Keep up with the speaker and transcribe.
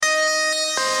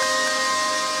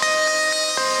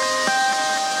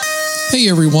Hey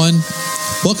everyone,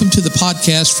 welcome to the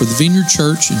podcast for the Vineyard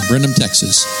Church in Brenham,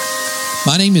 Texas.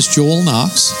 My name is Joel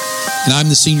Knox, and I'm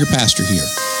the senior pastor here.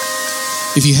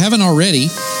 If you haven't already,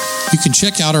 you can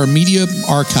check out our media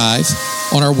archive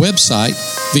on our website,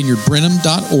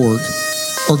 vineyardbrenham.org,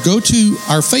 or go to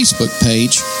our Facebook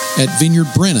page at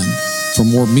Vineyard Brenham for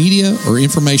more media or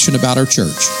information about our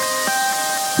church.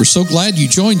 We're so glad you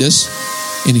joined us,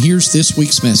 and here's this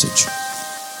week's message.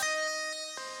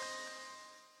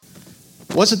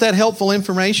 Wasn't that helpful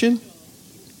information?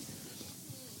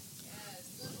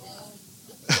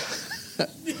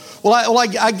 Well,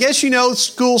 I guess you know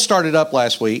school started up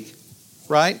last week,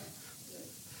 right?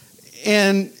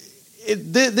 And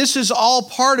this is all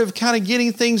part of kind of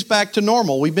getting things back to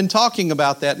normal. We've been talking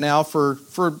about that now for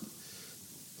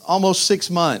almost 6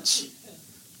 months,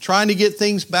 trying to get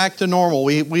things back to normal.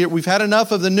 We've had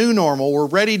enough of the new normal. We're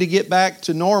ready to get back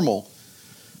to normal.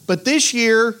 But this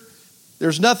year,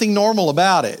 there's nothing normal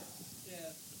about it. Yeah.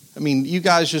 I mean, you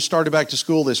guys just started back to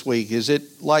school this week. Is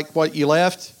it like what you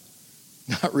left?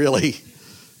 Not really.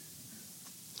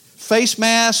 Face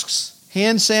masks,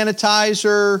 hand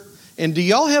sanitizer, and do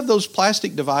y'all have those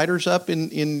plastic dividers up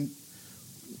in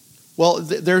well,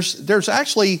 there's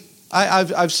actually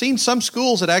I've seen some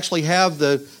schools that actually have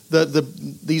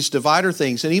these divider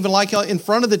things, and even like in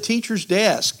front of the teacher's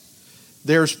desk,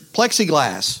 there's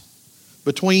plexiglass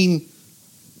between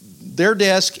their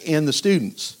desk and the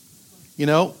students, you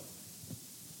know.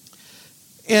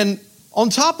 And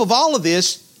on top of all of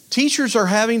this, teachers are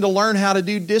having to learn how to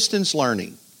do distance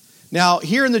learning. Now,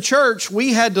 here in the church,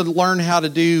 we had to learn how to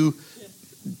do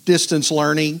distance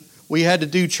learning. We had to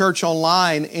do church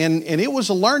online, and it was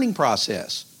a learning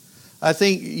process. I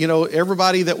think, you know,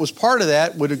 everybody that was part of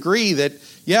that would agree that,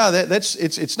 yeah,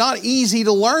 it's not easy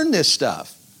to learn this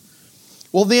stuff.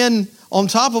 Well, then, on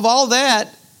top of all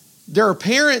that, there are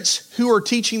parents who are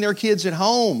teaching their kids at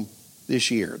home this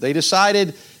year. They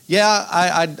decided, yeah,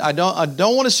 I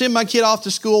don't want to send my kid off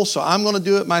to school, so I'm going to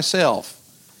do it myself.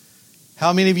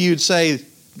 How many of you would say,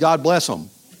 God bless them?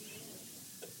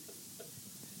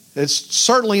 It's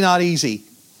certainly not easy.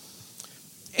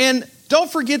 And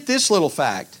don't forget this little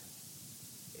fact.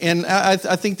 And I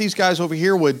think these guys over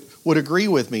here would agree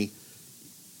with me.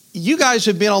 You guys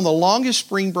have been on the longest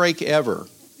spring break ever.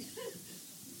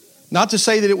 Not to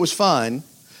say that it was fun,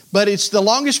 but it's the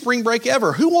longest spring break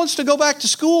ever. Who wants to go back to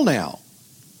school now?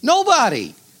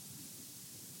 Nobody.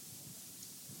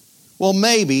 Well,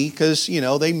 maybe, because, you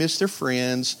know, they miss their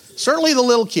friends. Certainly the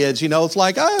little kids, you know, it's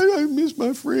like, I miss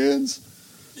my friends.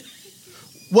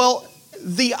 Well,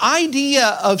 the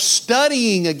idea of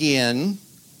studying again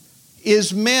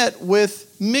is met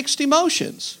with mixed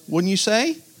emotions, wouldn't you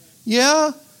say?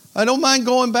 Yeah, I don't mind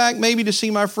going back maybe to see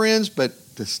my friends, but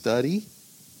to study?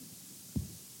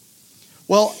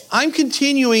 Well, I'm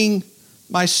continuing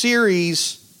my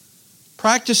series,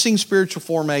 Practicing Spiritual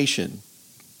Formation.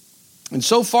 And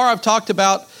so far I've talked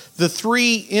about the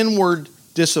 3 inward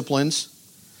disciplines.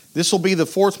 This will be the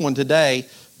 4th one today.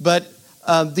 But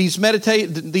these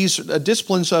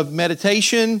disciplines of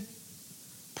meditation,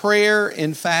 prayer,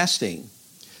 and fasting.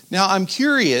 Now I'm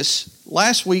curious,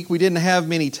 last week we didn't have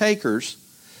many takers,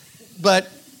 but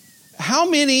how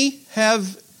many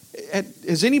has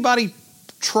anybody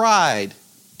tried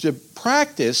to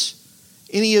practice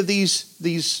any of these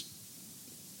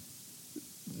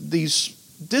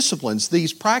disciplines,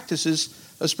 these practices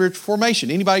of spiritual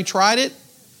formation? Anybody tried it?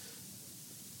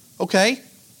 Okay.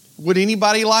 Would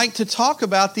anybody like to talk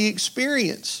about the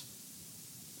experience?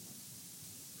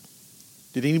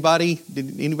 Did anybody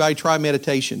try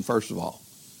meditation, first of all?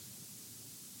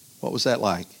 What was that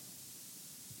like?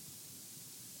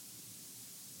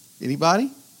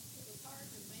 Anybody?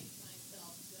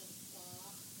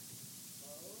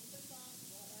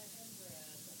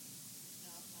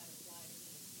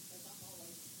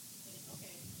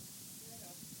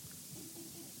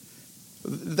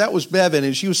 That was Bevan,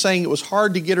 and she was saying it was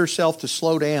hard to get herself to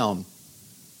slow down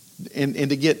and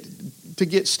to get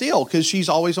still because she's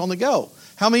always on the go.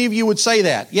 How many of you would say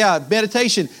that? Yeah,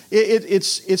 meditation.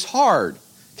 It's hard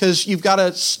because you've got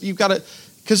to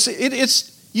because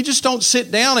you just don't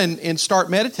sit down and start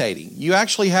meditating. You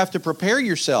actually have to prepare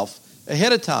yourself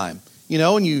ahead of time, you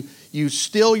know, and you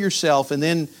still yourself, and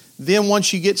then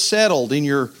once you get settled in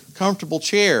your comfortable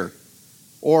chair,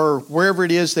 or wherever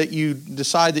it is that you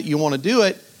decide that you want to do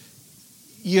it,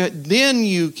 then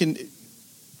you can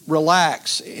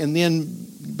relax and then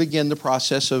begin the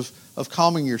process of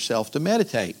calming yourself to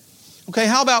meditate. Okay,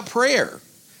 how about prayer?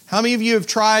 How many of you have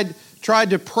tried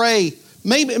to pray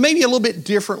maybe a little bit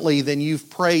differently than you've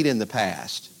prayed in the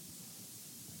past?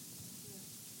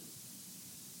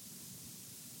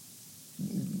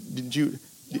 Did you?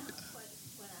 Yeah, what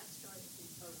I started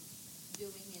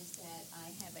doing is that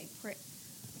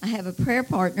I have a prayer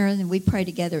partner, and we pray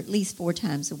together at least 4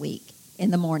 times a week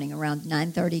in the morning around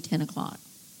 9:30, 10 o'clock.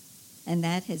 And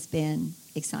that has been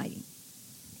exciting.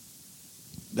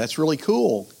 That's really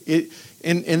cool.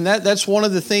 That's one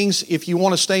of the things, if you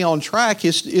want to stay on track,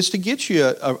 is to get you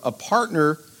a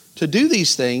partner to do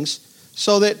these things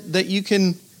so that you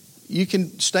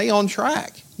can stay on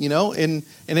track, and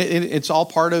it's all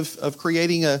part of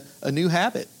creating a new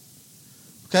habit.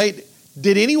 Okay.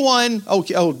 Did anyone?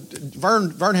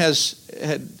 Vern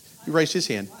had raised his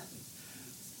hand.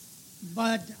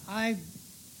 But I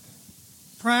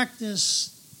practice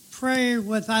prayer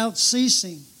without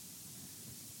ceasing.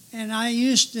 And I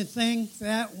used to think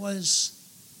that was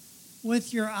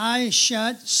with your eyes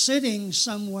shut, sitting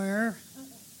somewhere.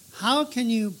 How can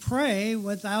you pray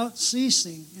without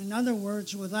ceasing? In other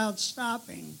words, without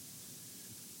stopping.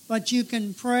 But you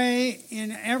can pray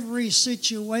in every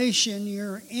situation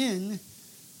you're in,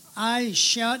 eyes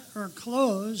shut or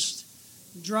closed,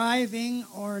 driving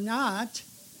or not,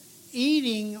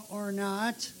 eating or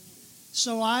not.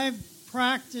 So I've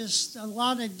practiced a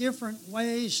lot of different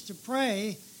ways to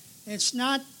pray. It's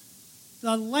not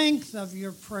the length of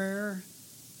your prayer,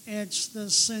 it's the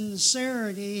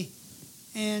sincerity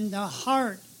and the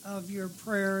heart of your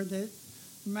prayer that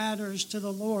matters to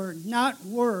the Lord, not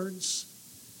words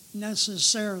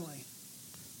necessarily.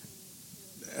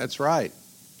 That's right.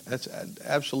 That's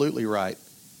absolutely right.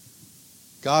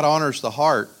 God honors the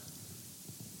heart.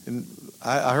 And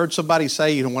I heard somebody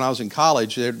say, when I was in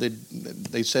college,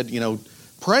 they said,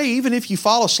 pray even if you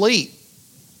fall asleep.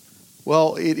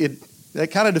 Well, that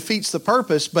kind of defeats the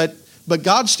purpose, but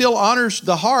God still honors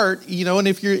the heart, and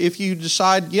if you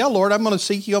decide, yeah, Lord, I'm going to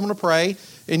seek you, I'm going to pray,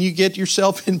 and you get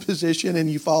yourself in position and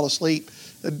you fall asleep,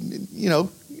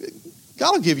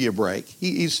 God will give you a break.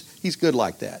 He's good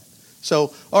like that.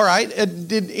 So, all right,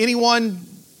 did anyone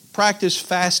practice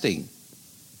fasting?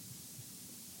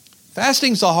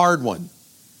 Fasting's a hard one.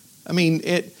 I mean,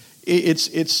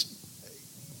 it's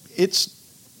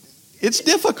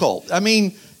difficult. I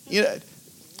mean,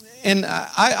 and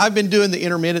I've been doing the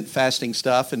intermittent fasting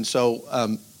stuff, and so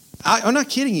I'm not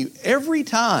kidding you. Every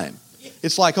time,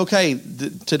 it's like, okay,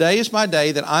 today is my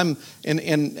day that I'm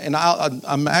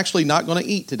actually not going to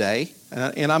eat today,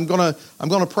 and I'm gonna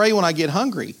pray when I get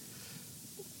hungry.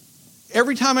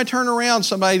 Every time I turn around,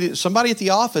 somebody at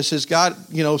the office has got,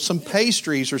 some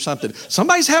pastries or something.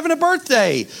 Somebody's having a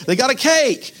birthday. They got a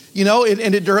cake,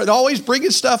 and it always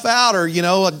bringing stuff out, or,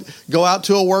 go out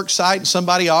to a work site and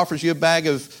somebody offers you a bag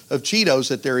of Cheetos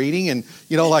that they're eating, and,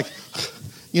 you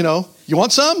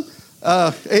want some?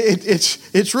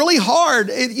 It's really hard.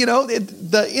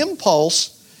 The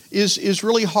impulse is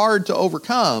really hard to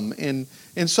overcome. And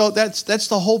so that's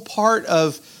the whole part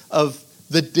of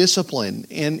the discipline,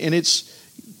 and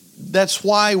that's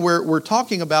why we're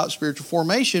talking about spiritual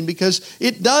formation, because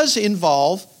it does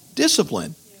involve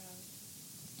discipline. Yeah.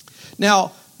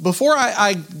 Now, before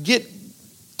I get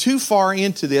too far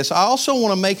into this, I also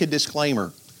want to make a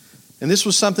disclaimer, and this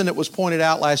was something that was pointed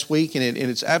out last week, and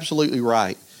it's absolutely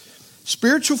right.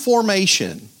 Spiritual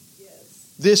formation, yes.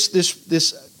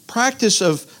 This practice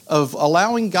of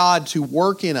allowing God to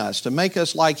work in us, to make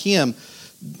us like Him.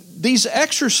 These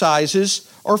exercises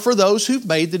are for those who've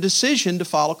made the decision to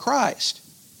follow Christ.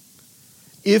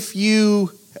 If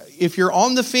you're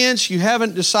on the fence, you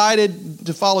haven't decided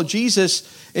to follow Jesus,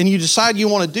 and you decide you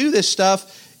want to do this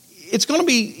stuff, it's going to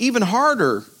be even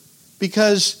harder,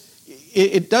 because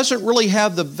it doesn't really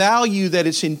have the value that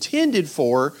it's intended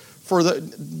for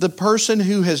the person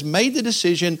who has made the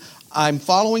decision, I'm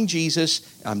following Jesus,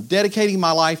 I'm dedicating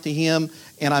my life to Him,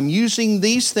 and I'm using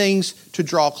these things to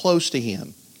draw close to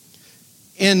Him.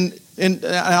 And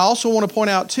I also want to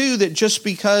point out, too, that just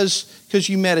because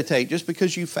you meditate, just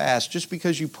because you fast, just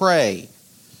because you pray,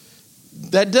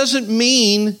 that doesn't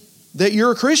mean that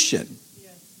you're a Christian.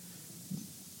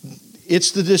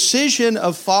 It's the decision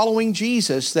of following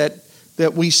Jesus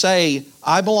that we say,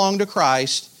 I belong to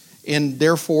Christ, and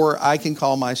therefore I can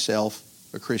call myself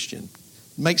a Christian.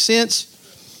 Make sense?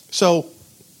 So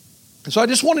I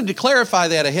just wanted to clarify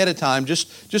that ahead of time,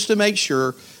 just to make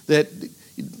sure that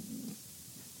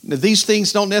these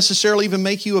things don't necessarily even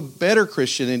make you a better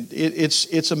Christian. And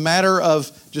it's a matter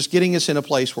of just getting us in a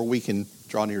place where we can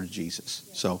draw near to Jesus.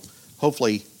 So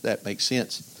hopefully that makes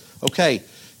sense. Okay.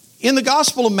 In the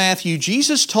Gospel of Matthew,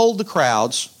 Jesus told the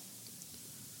crowds,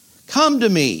 "Come to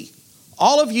me,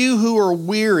 all of you who are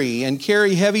weary and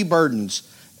carry heavy burdens,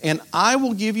 and I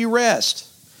will give you rest.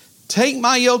 Take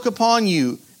my yoke upon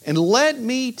you and let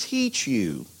me teach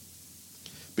you,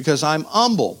 because I'm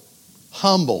humble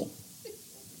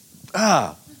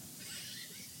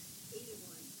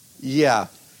Yeah.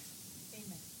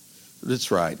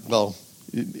 That's right. Well,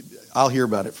 I'll hear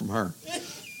about it from her.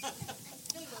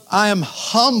 I am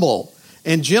humble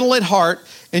and gentle at heart,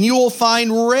 and you will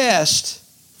find rest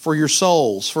for your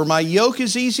souls. For my yoke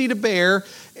is easy to bear,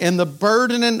 and the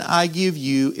burden I give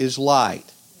you is light.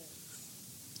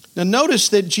 Now notice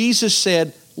that Jesus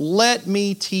said, let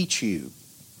me teach you.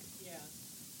 Yeah.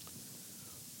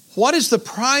 What is the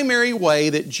primary way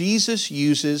that Jesus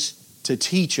uses to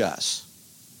teach us?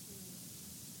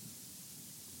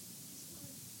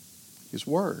 His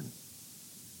Word.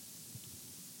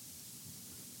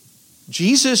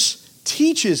 Jesus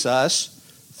teaches us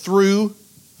through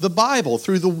the Bible,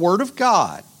 through the Word of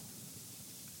God.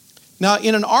 Now,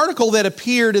 in an article that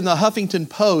appeared in the Huffington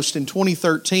Post in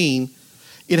 2013,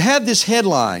 it had this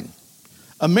headline,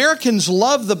 Americans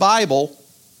love the Bible,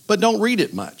 but don't read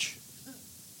it much.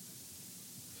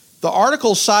 The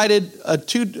article cited a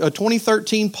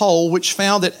 2013 poll which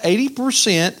found that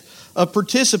 80% of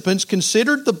participants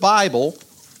considered the Bible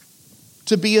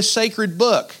to be a sacred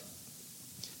book.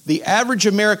 The average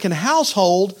American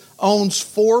household owns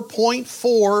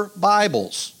 4.4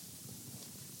 Bibles.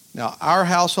 Now, our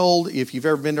household, if you've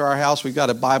ever been to our house, we've got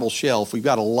a Bible shelf. We've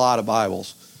got a lot of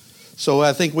Bibles. So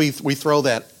I think we throw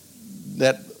that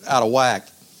out of whack.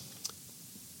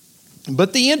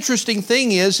 But the interesting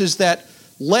thing is that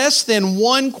less than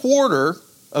 1/4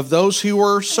 of those who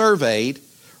were surveyed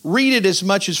read it as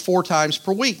much as 4 times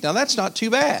per week. Now, that's not too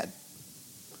bad.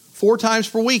 4 times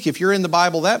per week, if you're in the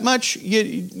Bible that much,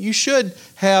 you should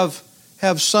have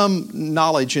some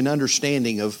knowledge and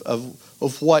understanding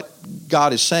of what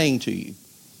God is saying to you.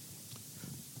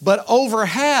 But over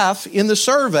half in the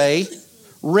survey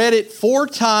read it 4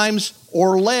 times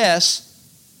or less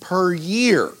per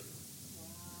year.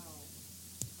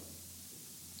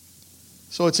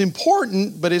 So it's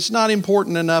important, but it's not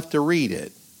important enough to read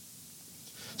it.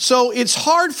 So it's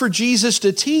hard for Jesus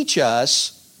to teach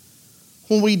us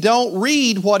when we don't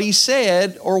read what He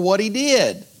said or what He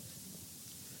did.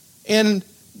 And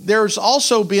there's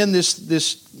also been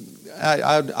this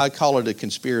I call it a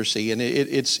conspiracy, and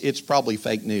it's probably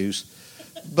fake news.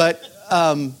 But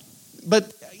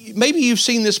maybe you've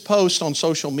seen this post on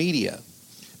social media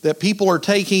that people are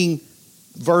taking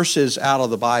verses out of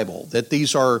the Bible, that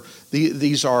these are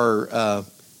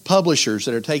publishers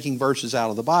that are taking verses out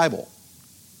of the Bible.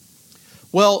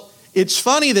 Well, it's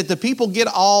funny that the people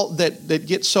that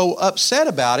get so upset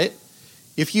about it.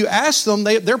 If you ask them,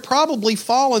 they're probably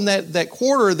falling that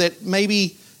quarter that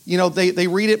maybe they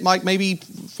read it like maybe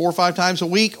 4 or 5 times a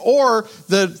week, or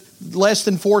the less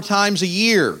than 4 times a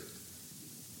year.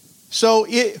 So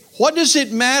what does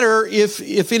it matter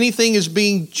if anything is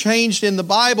being changed in the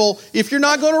Bible if you're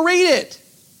not going to read it?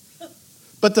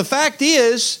 But the fact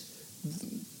is,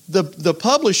 the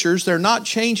publishers, they're not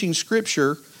changing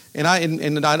Scripture, and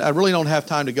I really don't have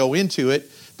time to go into it,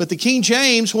 but the King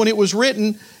James, when it was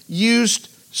written, used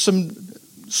some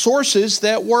sources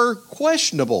that were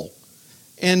questionable.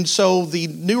 And so the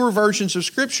newer versions of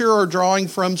Scripture are drawing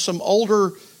from some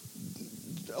older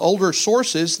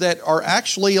sources that are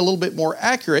actually a little bit more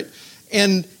accurate.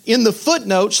 And in the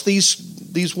footnotes,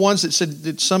 these ones that said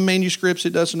that some manuscripts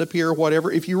it doesn't appear or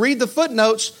whatever, if you read the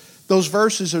footnotes, those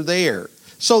verses are there.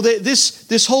 So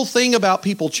this whole thing about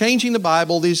people changing the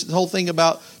Bible, this whole thing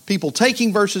about people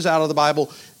taking verses out of the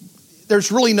Bible,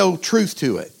 there's really no truth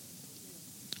to it.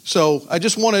 So I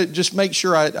just want to just make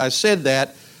sure I said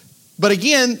that. But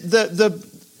again,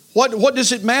 what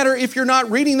does it matter if you're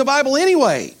not reading the Bible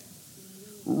anyway?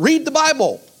 Read the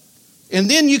Bible, and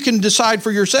then you can decide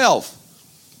for yourself.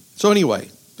 So anyway,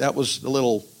 that was a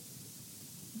little,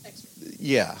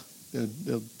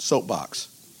 the soapbox.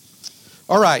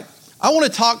 All right, I want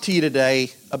to talk to you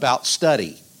today about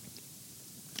study.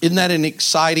 Isn't that an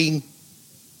exciting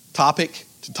topic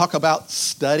to talk about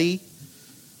study?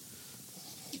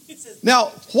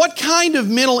 Now, what kind of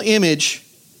mental image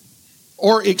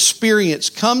or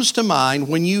experience comes to mind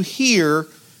when you hear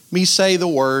me say the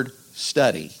word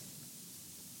study?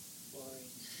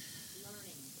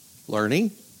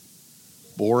 Learning.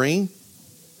 Boring.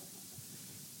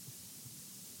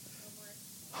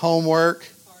 Homework.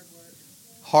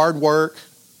 Hard work.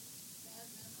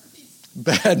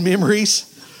 Bad memories.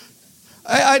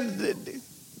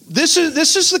 This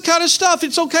is the kind of stuff,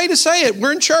 it's okay to say it.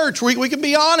 We're in church. We can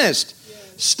be honest.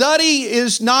 Study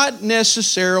is not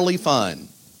necessarily fun.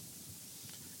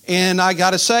 And I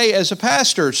got to say, as a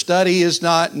pastor, study is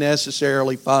not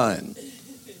necessarily fun.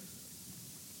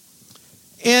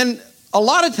 And a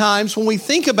lot of times when we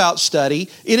think about study,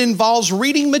 it involves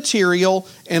reading material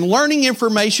and learning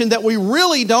information that we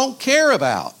really don't care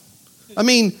about. I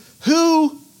mean,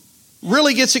 Who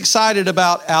really gets excited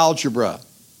about algebra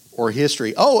or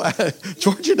history? Oh,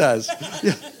 Georgia does.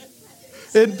 Yeah.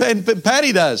 And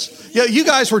Patty does. Yeah, you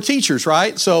guys were teachers,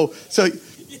 right? So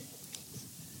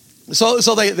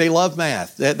they love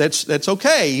math. That's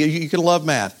okay. You can love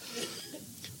math.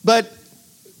 But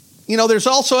there's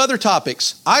also other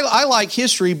topics. I like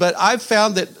history, but I've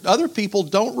found that other people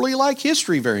don't really like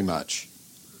history very much.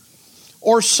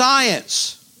 Or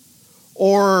science,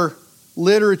 or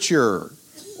literature,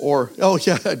 or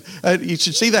you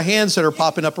should see the hands that are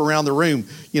popping up around the room.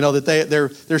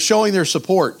 That they're showing their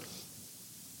support.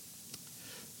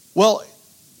 Well,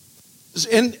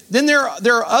 and then there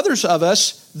are others of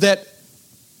us that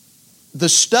the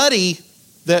study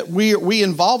that we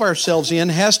involve ourselves in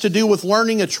has to do with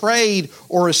learning a trade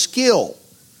or a skill.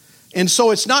 And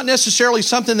so it's not necessarily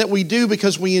something that we do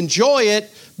because we enjoy it,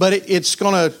 but it's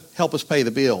going to help us pay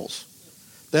the bills.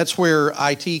 That's where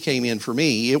IT came in for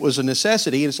me. It was a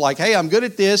necessity. It's like, hey, I'm good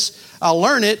at this. I'll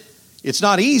learn it. It's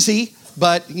not easy,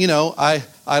 but,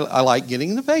 I like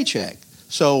getting the paycheck.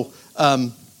 So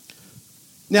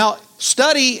now,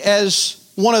 study as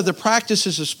one of the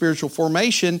practices of spiritual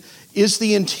formation is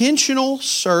the intentional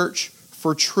search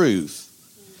for truth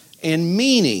and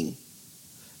meaning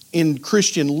in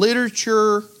Christian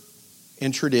literature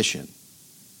and tradition.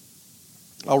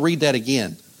 I'll read that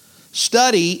again.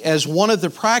 Study as one of the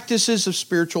practices of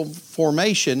spiritual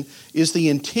formation is the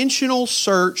intentional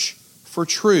search for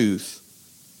truth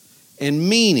and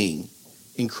meaning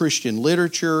in Christian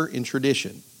literature and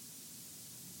tradition.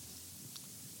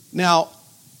 Now,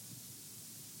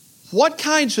 what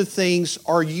kinds of things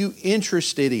are you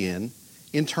interested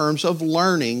in terms of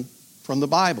learning from the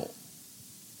Bible?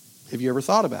 Have you ever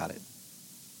thought about it?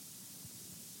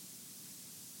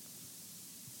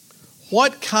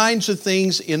 What kinds of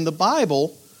things in the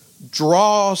Bible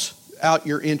draws out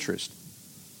your interest?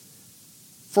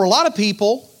 For a lot of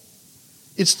people,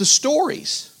 it's the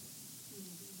stories.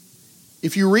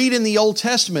 If you read in the Old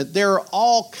Testament, there are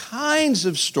all kinds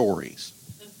of stories.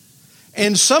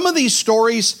 And some of these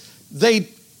stories, they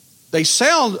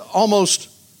sound almost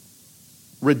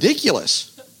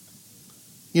ridiculous.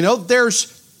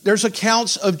 There's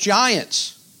accounts of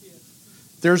giants.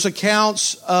 There's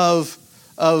accounts of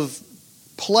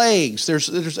plagues.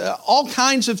 There's all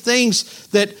kinds of things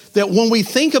that when we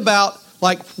think about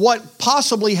like what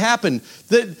possibly happened,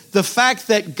 the fact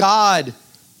that God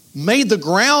made the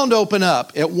ground open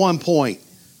up at one point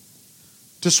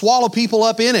to swallow people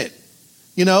up in it.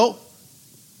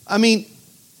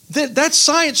 That's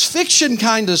science fiction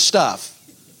kind of stuff.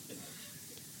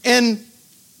 And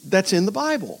that's in the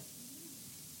Bible.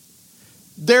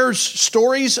 There's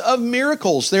stories of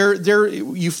miracles.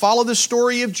 You follow the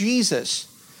story of Jesus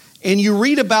and you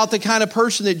read about the kind of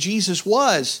person that Jesus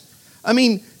was.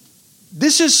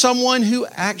 This is someone who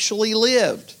actually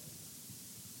lived.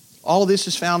 All of this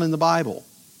is found in the Bible.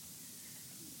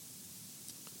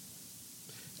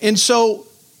 And so,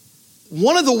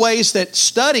 one of the ways that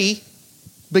study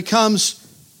becomes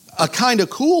a kind of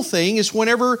cool thing is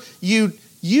whenever you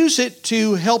use it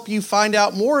to help you find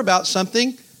out more about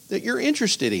something that you're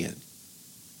interested in.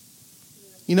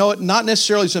 Not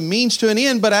necessarily as a means to an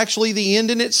end, but actually the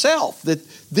end in itself. That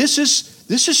this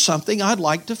is something I'd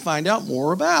like to find out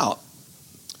more about.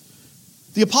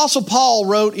 The Apostle Paul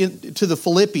wrote to the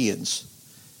Philippians,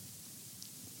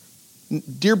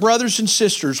 "Dear brothers and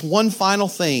sisters, one final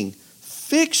thing.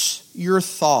 Fix your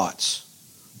thoughts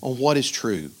on what is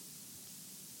true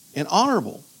and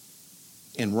honorable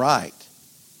and right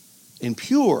and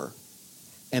pure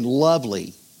and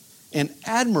lovely and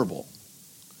admirable.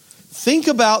 Think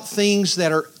about things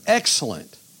that are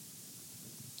excellent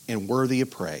and worthy of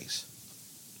praise."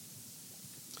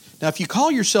 Now, if you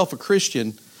call yourself a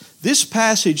Christian, this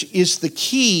passage is the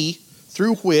key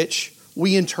through which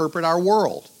we interpret our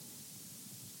world.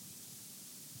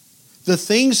 The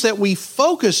things that we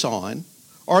focus on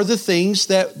are the things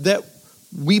that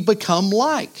we become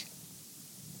like.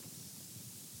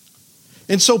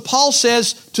 And so Paul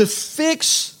says to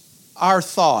fix our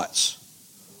thoughts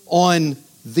on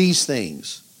these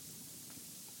things.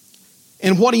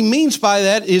 And what he means by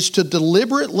that is to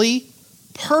deliberately,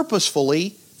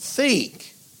 purposefully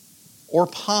think or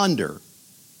ponder,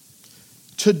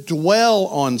 to dwell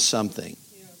on something.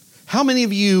 How many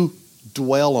of you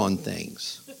dwell on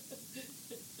things?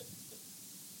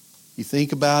 You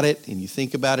think about it, and you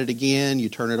think about it again, you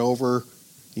turn it over,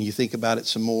 and you think about it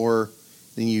some more,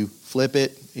 then you flip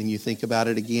it, and you think about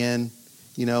it again.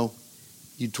 You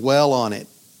dwell on it.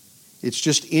 It's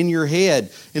just in your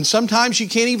head. And sometimes you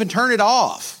can't even turn it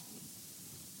off.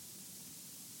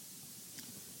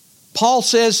 Paul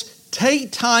says,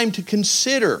 take time to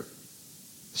consider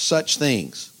such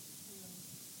things.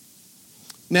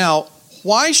 Now,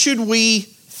 why should we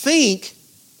think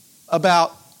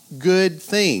about good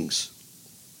things?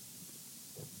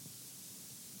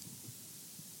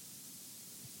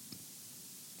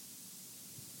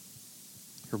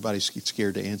 Everybody's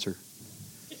scared to answer.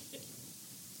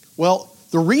 Well,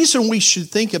 the reason we should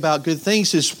think about good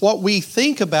things is what we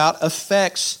think about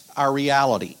affects our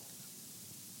reality.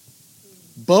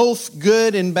 Both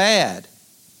good and bad.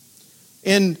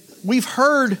 And we've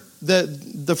heard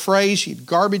the phrase,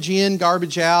 garbage in,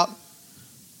 garbage out.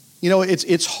 You know,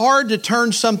 it's hard to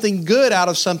turn something good out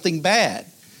of something bad.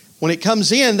 When it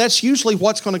comes in, that's usually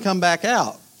what's going to come back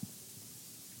out.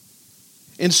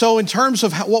 And so in terms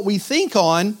of what we think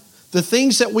on, the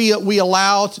things that we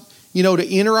allow to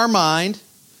enter our mind,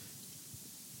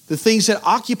 the things that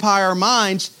occupy our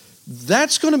minds,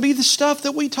 that's going to be the stuff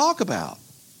that we talk about.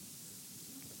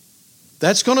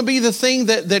 That's going to be the thing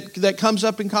that comes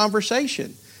up in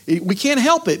conversation. We can't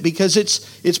help it because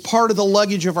it's part of the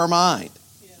luggage of our mind.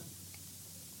 Yeah.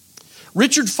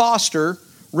 Richard Foster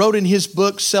wrote in his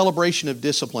book, Celebration of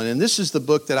Discipline, and this is the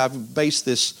book that I've based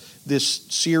this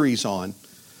series on.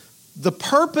 The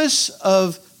purpose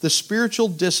of the spiritual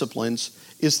disciplines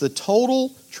is the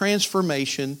total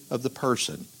transformation of the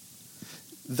person.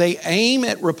 They aim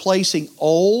at replacing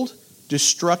old,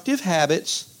 destructive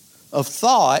habits of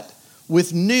thought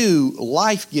with new,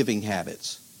 life-giving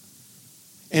habits.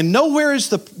 And nowhere is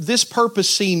this purpose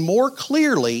seen more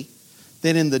clearly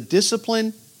than in the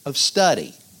discipline of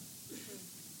study.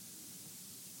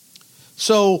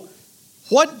 So,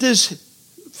 what does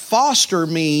Foster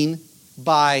mean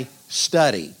by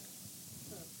study?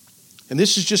 And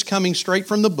this is just coming straight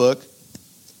from the book.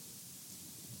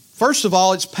 First of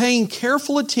all, it's paying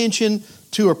careful attention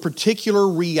to a particular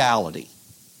reality.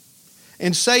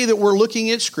 And say that we're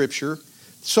looking at Scripture,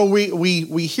 so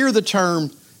we hear the term,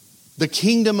 the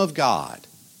kingdom of God.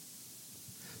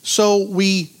 So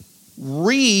we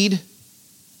read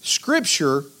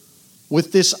Scripture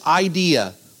with this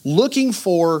idea, looking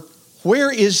for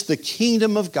where is the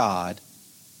kingdom of God?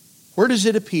 Where does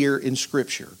it appear in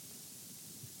Scripture?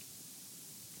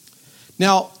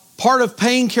 Now, part of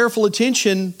paying careful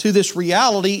attention to this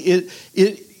reality,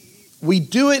 we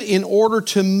do it in order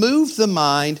to move the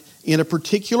mind in a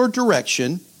particular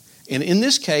direction. And in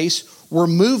this case, we're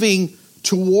moving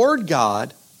toward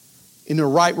God in a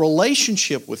right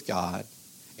relationship with God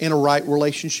and a right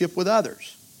relationship with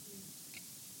others.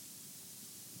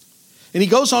 And he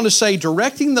goes on to say,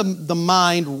 directing the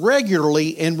mind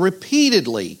regularly and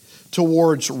repeatedly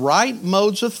towards right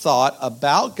modes of thought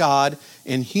about God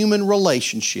and human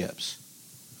relationships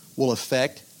will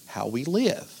affect how we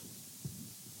live.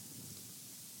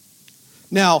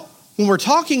 Now, when we're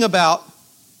talking about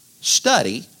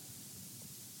study,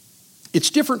 it's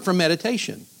different from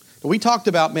meditation. We talked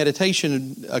about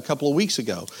meditation a couple of weeks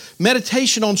ago.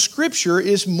 Meditation on Scripture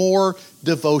is more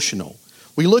devotional.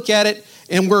 We look at it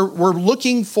and we're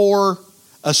looking for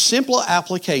a simple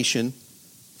application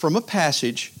from a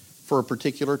passage for a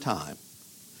particular time.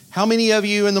 How many of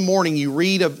you in the morning you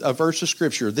read a verse of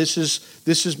Scripture? This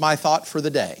is my thought for the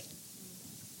day.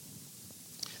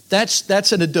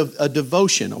 That's a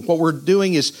devotion. What we're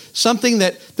doing is something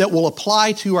that will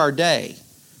apply to our day.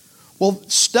 Well,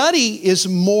 study is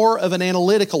more of an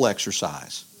analytical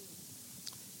exercise.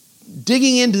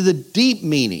 Digging into the deep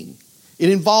meaning. It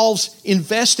involves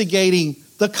investigating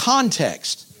the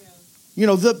context. You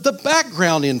know, the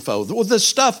background info, the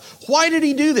stuff. Why did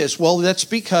he do this? Well, that's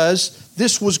because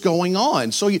this was going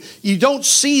on. So you don't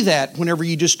see that whenever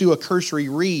you just do a cursory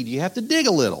read. You have to dig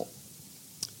a little.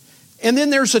 And then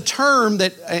there's a term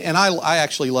that, and I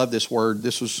actually love this word.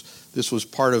 This was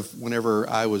part of whenever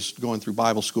I was going through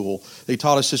Bible school. They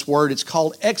taught us this word. It's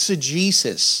called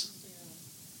exegesis.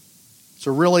 It's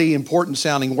a really important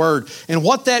sounding word. And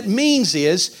what that means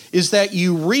is that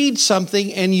you read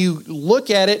something and you look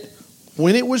at it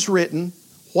when it was written,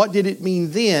 what did it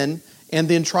mean then, and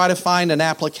then try to find an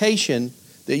application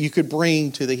that you could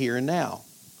bring to the here and now.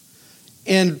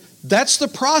 And that's the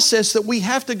process that we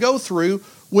have to go through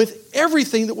with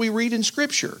everything that we read in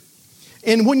Scripture.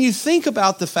 And when you think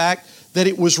about the fact that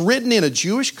it was written in a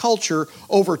Jewish culture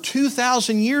over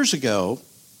 2,000 years ago,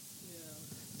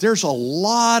 there's a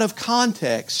lot of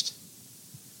context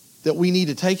that we need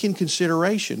to take in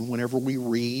consideration whenever we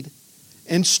read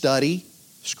and study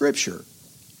Scripture.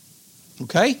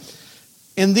 Okay?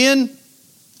 And then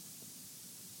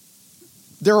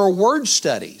there are word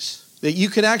studies that you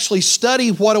can actually study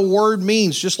what a word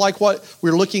means, just like what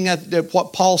we're looking at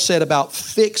what Paul said about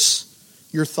fix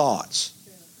your thoughts.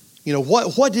 You know,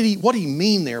 what did he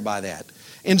mean there by that?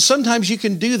 And sometimes you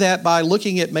can do that by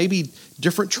looking at maybe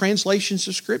different translations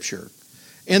of Scripture.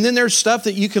 And then there's stuff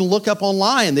that you can look up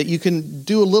online that you can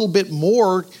do a little bit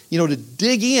more, to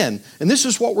dig in. And this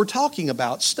is what we're talking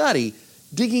about, study,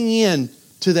 digging in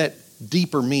to that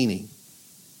deeper meaning.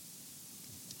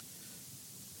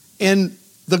 And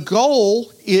the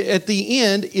goal at the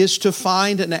end is to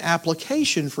find an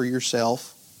application for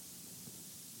yourself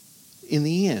in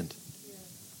the end.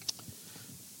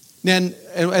 And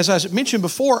as I mentioned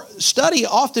before, a study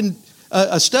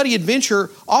adventure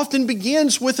often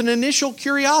begins with an initial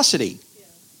curiosity.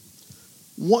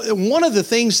 One of the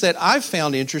things that I've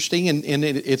found interesting, and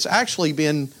it's actually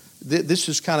been, this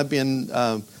has kind of been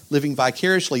living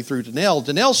vicariously through Danelle.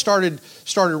 Danelle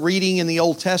started reading in the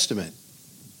Old Testament,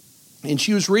 and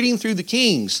she was reading through the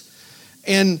Kings,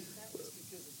 and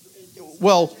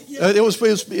it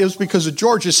was because of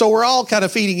Georgia. So we're all kind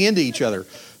of feeding into each other.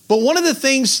 But one of the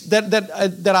things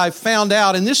that I found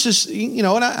out, and this is, and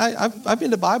I've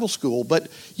been to Bible school, but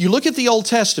you look at the Old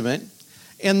Testament,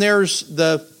 and there's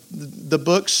the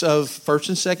books of 1st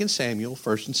and 2nd Samuel,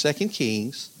 1st and 2nd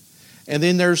Kings, and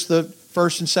then there's the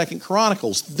 1st and 2nd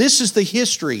Chronicles. This is the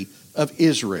history of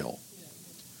Israel.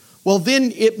 Well,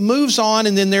 then it moves on,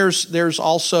 and then there's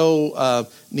also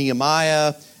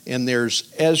Nehemiah, and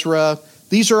there's Ezra.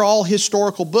 These are all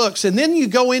historical books. And then you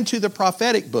go into the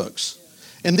prophetic books.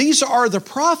 And these are the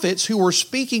prophets who were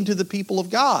speaking to the people of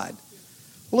God.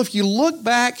 Well, if you look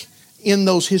back in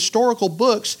those historical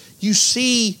books, you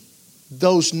see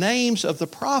those names of the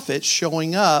prophets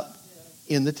showing up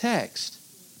in the text.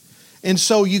 And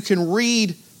so you can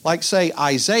read, like, say,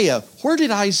 Isaiah. Where did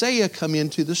Isaiah come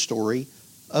into the story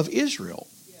of Israel?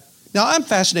 Now, I'm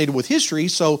fascinated with history,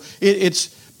 so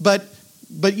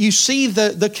but you see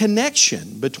the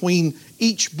connection between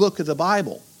each book of the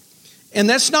Bible. And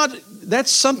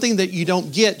that's something that you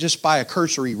don't get just by a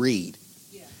cursory read.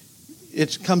 Yeah.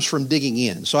 It comes from digging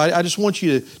in. So I just want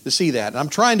you to see that. And I'm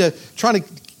trying to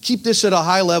keep this at a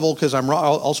high level because I'm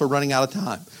also running out of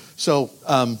time. So,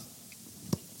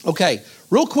 okay,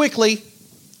 real quickly,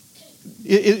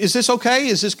 is this okay?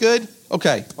 Is this good?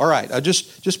 Okay, all right. I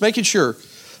just making sure.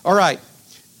 All right.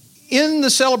 In the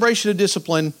celebration of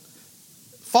discipline,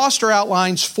 Foster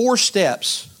outlines 4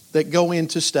 steps that go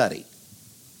into study.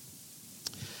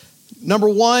 Number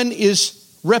 1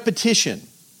 is repetition.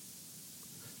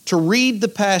 To read the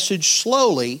passage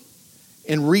slowly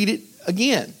and read it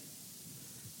again.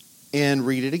 And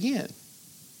read it again.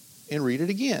 And read it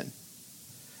again.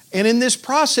 And in this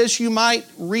process, you might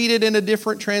read it in a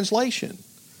different translation.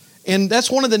 And that's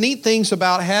one of the neat things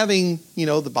about having,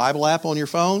 the Bible app on your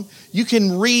phone. You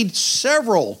can read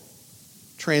several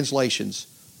translations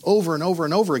over and over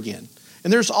and over again.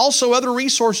 And there's also other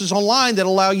resources online that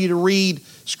allow you to read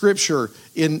Scripture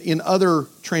in other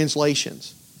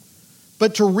translations.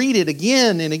 But to read it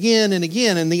again and again and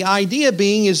again, and the idea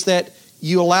being is that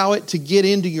you allow it to get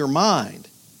into your mind.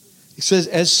 It says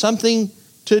as something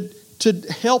to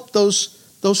help those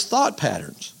thought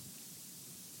patterns.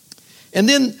 And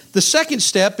then the second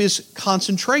step is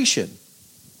concentration.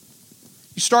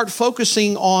 You start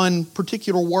focusing on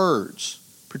particular words,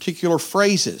 particular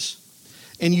phrases,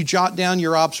 and you jot down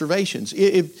your observations.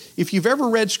 If you've ever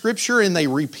read Scripture and they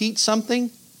repeat something,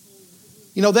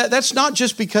 that's not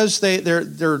just because they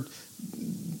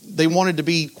wanted to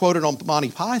be quoted on Monty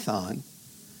Python,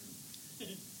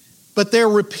 but they're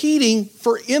repeating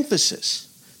for emphasis.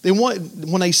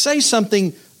 When they say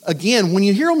something again, when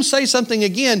you hear them say something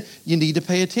again, you need to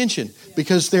pay attention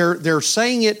because they're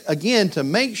saying it again to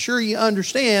make sure you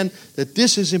understand that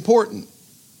this is important.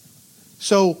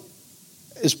 So,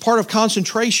 as part of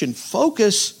concentration,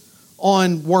 focus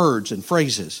on words and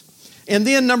phrases. And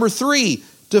then number 3,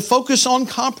 to focus on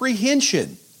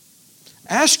comprehension.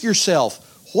 Ask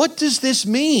yourself, what does this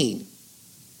mean?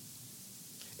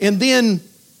 And then,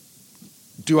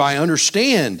 do I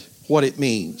understand what it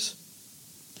means?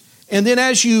 And then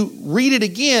as you read it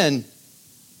again,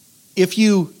 if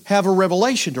you have a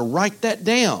revelation, to write that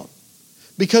down.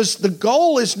 Because the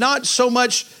goal is not so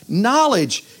much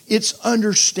knowledge, it's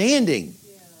understanding.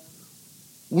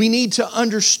 We need to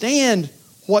understand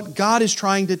what God is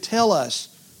trying to tell us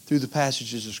through the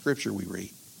passages of Scripture we read.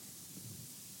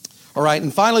 All right,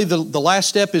 and finally, the last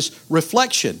step is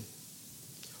reflection.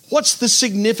 What's the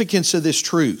significance of this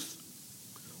truth?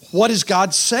 What is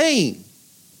God saying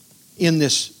in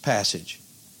this passage?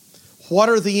 What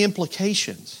are the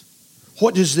implications?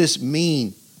 What does this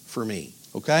mean for me?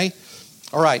 Okay?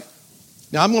 All right.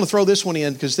 Now, I'm going to throw this one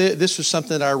in because this was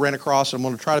something that I ran across, and I'm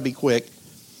going to try to be quick.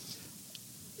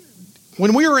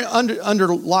 When we were under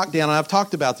lockdown, and I've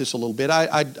talked about this a little bit,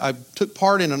 I took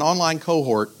part in an online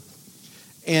cohort,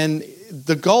 and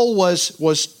the goal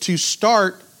was to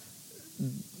start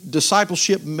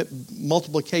discipleship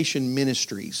multiplication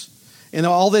ministries. And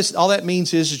all that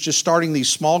means is just starting these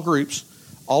small groups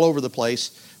all over the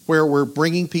place where we're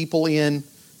bringing people in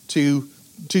to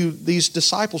these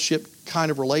discipleship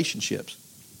kind of relationships.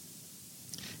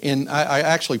 And I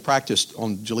actually practiced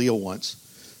on Jaleel once,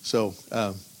 so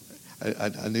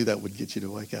I knew that would get you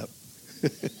to wake up.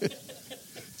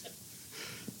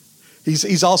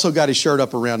 He's also got his shirt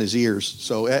up around his ears,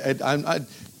 so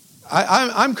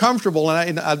I'm comfortable,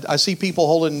 and I see people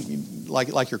holding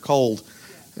like you're cold,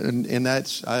 and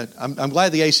that's I'm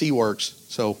glad the AC works.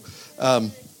 So,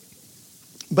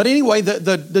 but anyway,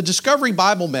 the Discovery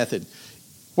Bible Method,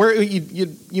 where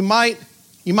you might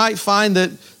find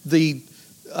that the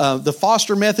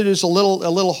Foster method is a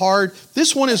little hard.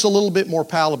 This one is a little bit more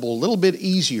palatable, a little bit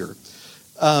easier,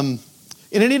 and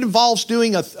it involves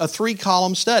doing a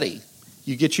 3-column study.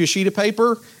 You get you a sheet of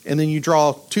paper, and then you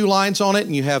draw 2 lines on it,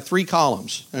 and you have 3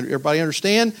 columns. Everybody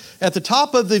understand? At the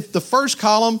top of the first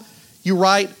column, you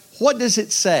write, what does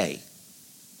it say?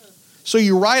 So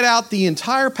you write out the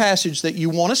entire passage that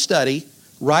you want to study,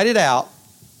 write it out,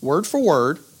 word for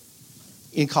word,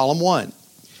 in column 1.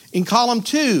 In column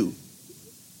 2,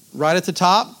 right at the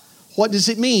top, what does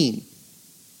it mean?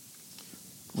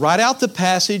 Write out the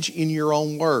passage in your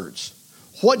own words.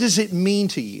 What does it mean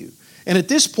to you? And at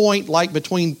this point, like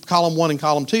between column 1 and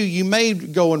column 2, you may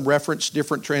go and reference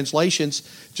different translations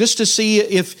just to see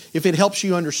if it helps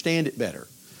you understand it better.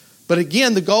 But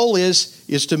again, the goal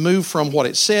is to move from what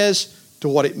it says to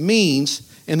what it means.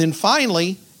 And then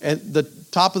finally, at the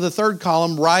top of the 3rd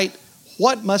column, write,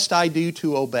 what must I do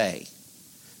to obey?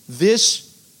 This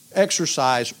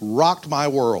exercise rocked my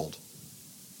world.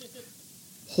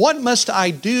 What must I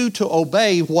do to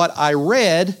obey what I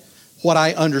read, what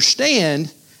I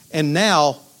understand, and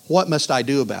now what must I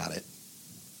do about it?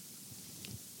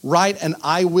 Write an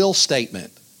I will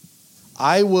statement.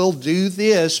 I will do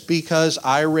this because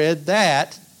I read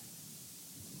that,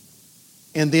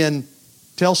 and then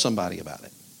tell somebody about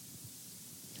it.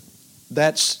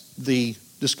 That's the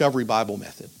Discovery Bible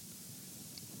Method.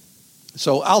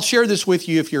 So I'll share this with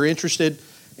you if you're interested,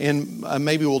 and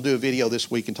maybe we'll do a video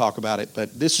this week and talk about it.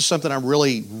 But this is something I'm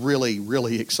really, really,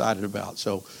 really excited about.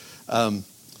 So,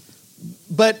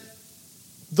 but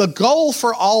the goal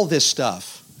for all this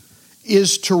stuff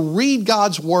is to read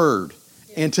God's Word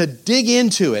and to dig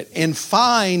into it and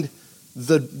find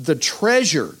the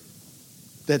treasure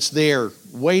that's there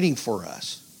waiting for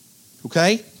us.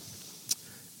 Okay?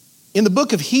 In the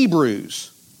book of Hebrews,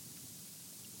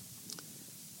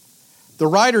 the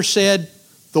writer said,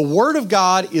 the Word of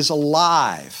God is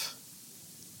alive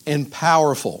and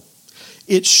powerful.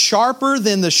 It's sharper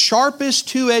than the sharpest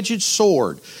 2-edged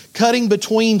sword, cutting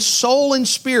between soul and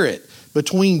spirit,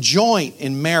 between joint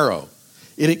and marrow.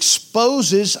 It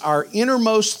exposes our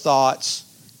innermost thoughts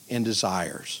and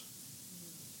desires.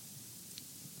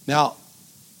 Now,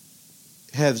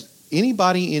 has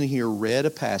anybody in here read a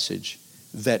passage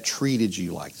that treated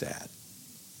you like that?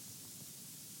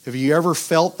 Have you ever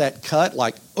felt that cut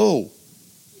like, oh?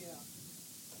 Yeah.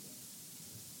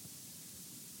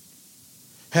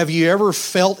 Have you ever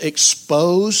felt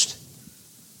exposed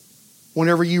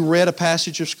whenever you read a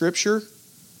passage of Scripture?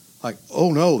 Like,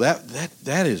 oh no,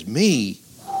 that is me.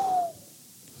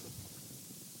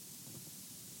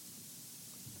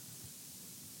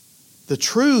 The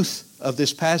truth of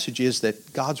this passage is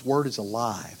that God's Word is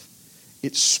alive.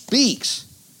 It speaks.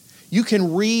 You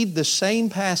can read the same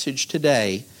passage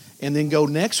today and then go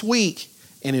next week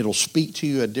and it'll speak to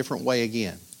you a different way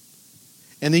again.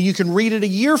 And then you can read it a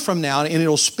year from now and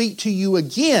it'll speak to you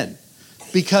again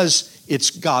because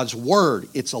it's God's Word.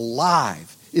 It's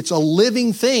alive. It's a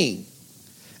living thing.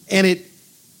 And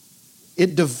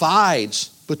it divides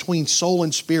between soul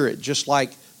and spirit, just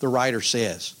like the writer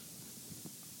says.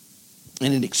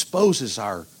 And it exposes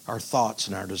our thoughts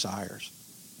and our desires.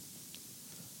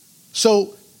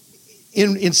 So,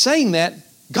 in saying that,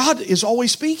 God is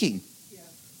always speaking.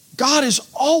 God is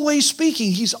always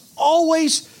speaking. He's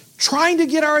always trying to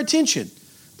get our attention.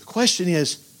 The question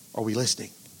is, are we listening?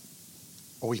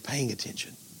 Are we paying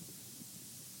attention?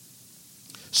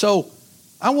 So,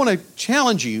 I want to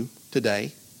challenge you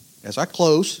today, as I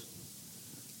close,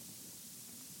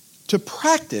 to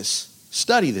practice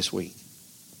study this week.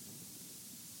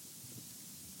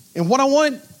 And what I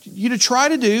want you to try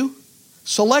to do,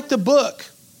 select a book.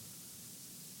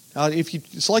 If you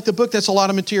select a book, that's a lot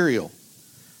of material.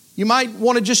 You might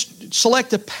want to just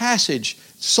select a passage,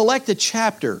 select a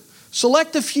chapter,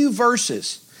 select a few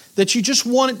verses that you just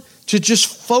want to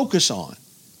just focus on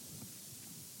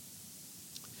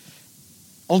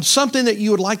something that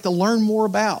you would like to learn more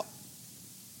about.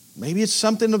 Maybe it's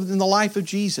something in the life of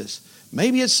Jesus.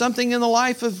 Maybe it's something in the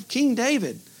life of King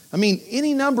David. I mean,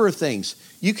 any number of things.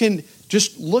 You can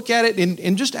just look at it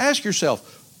and just ask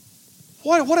yourself,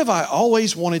 what have I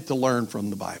always wanted to learn from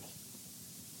the Bible?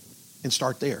 And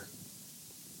start there.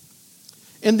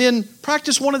 And then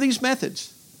practice one of these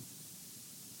methods.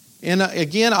 And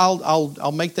again,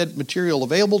 I'll make that material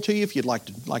available to you if you'd like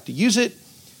to use it.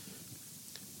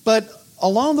 But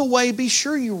along the way, be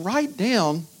sure you write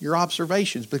down your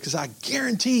observations, because I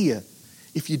guarantee you,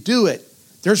 if you do it,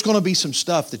 there's going to be some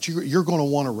stuff that you're going to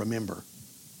want to remember.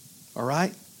 All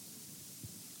right?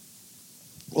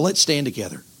 Well, let's stand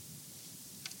together.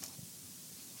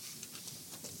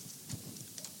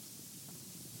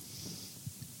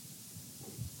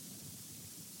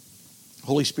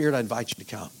 Holy Spirit, I invite you to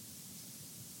come.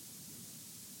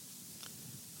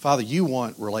 Father, you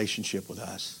want relationship with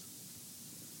us.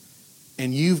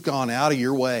 And you've gone out of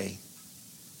your way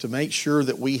to make sure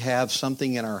that we have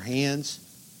something in our hands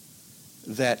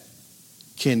that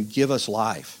can give us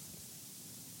life,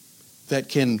 that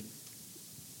can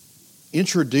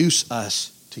introduce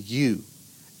us to you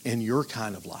and your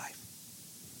kind of life.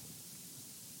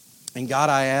 And God,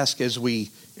 I ask as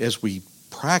we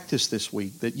practice this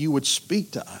week that you would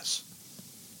speak to us,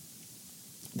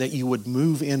 that you would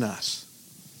move in us.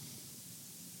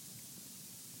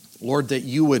 Lord, that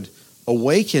you would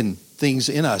awaken things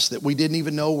in us that we didn't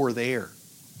even know were there.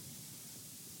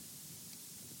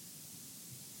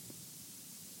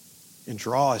 And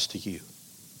draw us to you.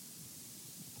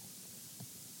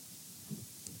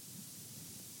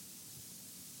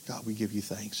 God, we give you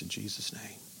thanks in Jesus'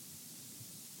 name.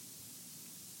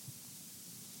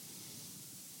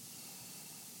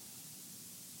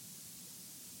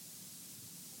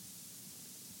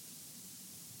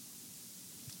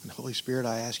 And Holy Spirit,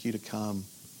 I ask you to come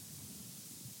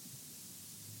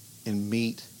and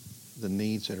meet the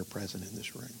needs that are present in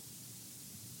this room.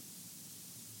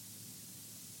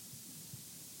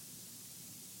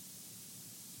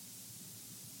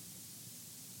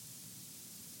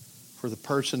 For the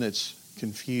person that's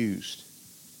confused,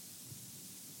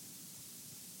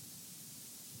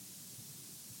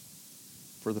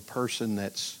 for the person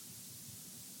that's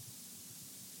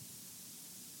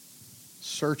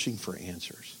searching for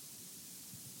answers,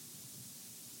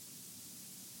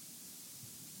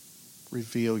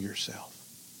 reveal yourself.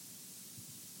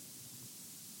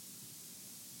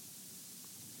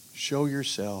 Show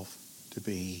yourself to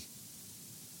be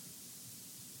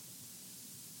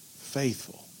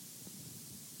faithful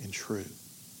and true.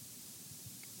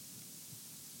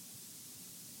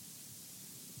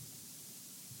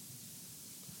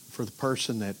 For the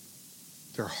person that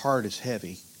their heart is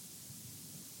heavy,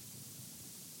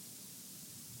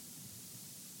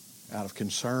 out of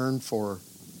concern for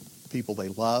people they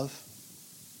love,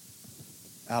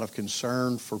 out of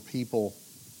concern for people,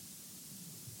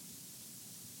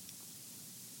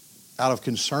 out of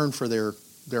concern for their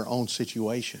own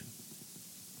situation.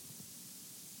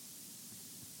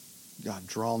 God,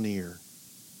 draw near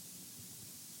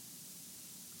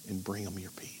and bring them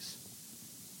your peace.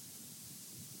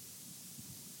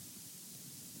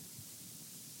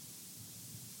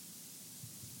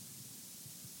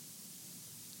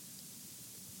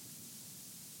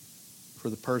 For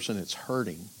the person that's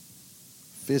hurting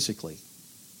physically,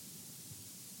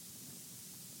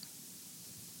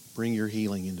 bring your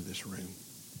healing into this room.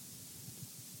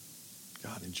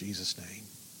 God, in Jesus' name.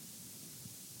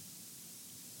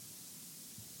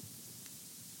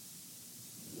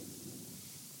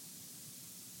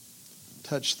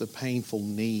 Touch the painful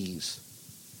knees,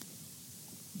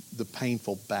 the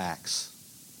painful backs,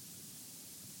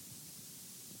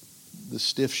 the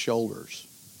stiff shoulders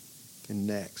and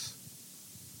necks.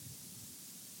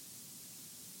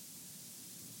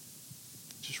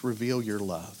 Just reveal your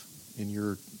love and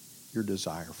your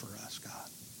desire for us, God.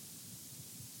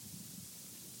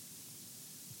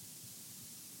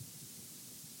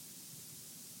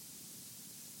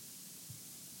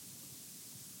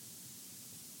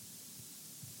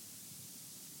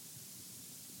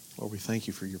 Lord, we thank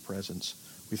you for your presence.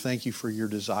 We thank you for your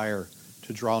desire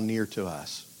to draw near to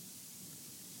us.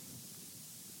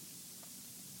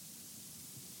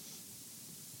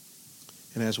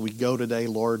 And as we go today,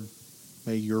 Lord,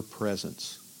 may your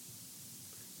presence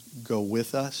go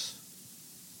with us.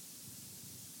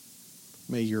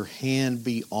 May your hand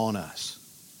be on us.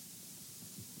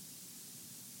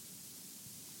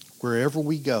 Wherever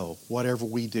we go, whatever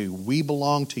we do, we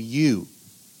belong to you.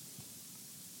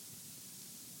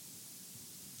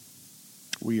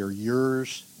 We are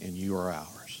yours and you are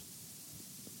ours.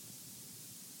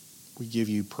 We give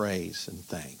you praise and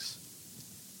thanks.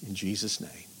 In Jesus'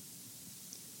 name,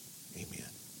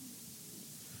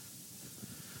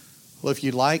 Well, if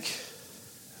you'd like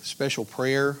special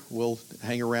prayer, we'll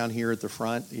hang around here at the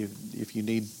front if you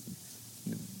need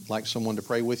like someone to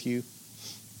pray with you.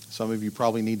 Some of you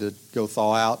probably need to go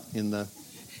thaw out in the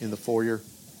foyer.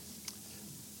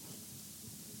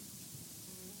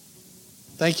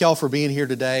 Thank y'all for being here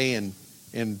today, and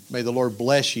may the Lord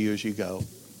bless you as you go.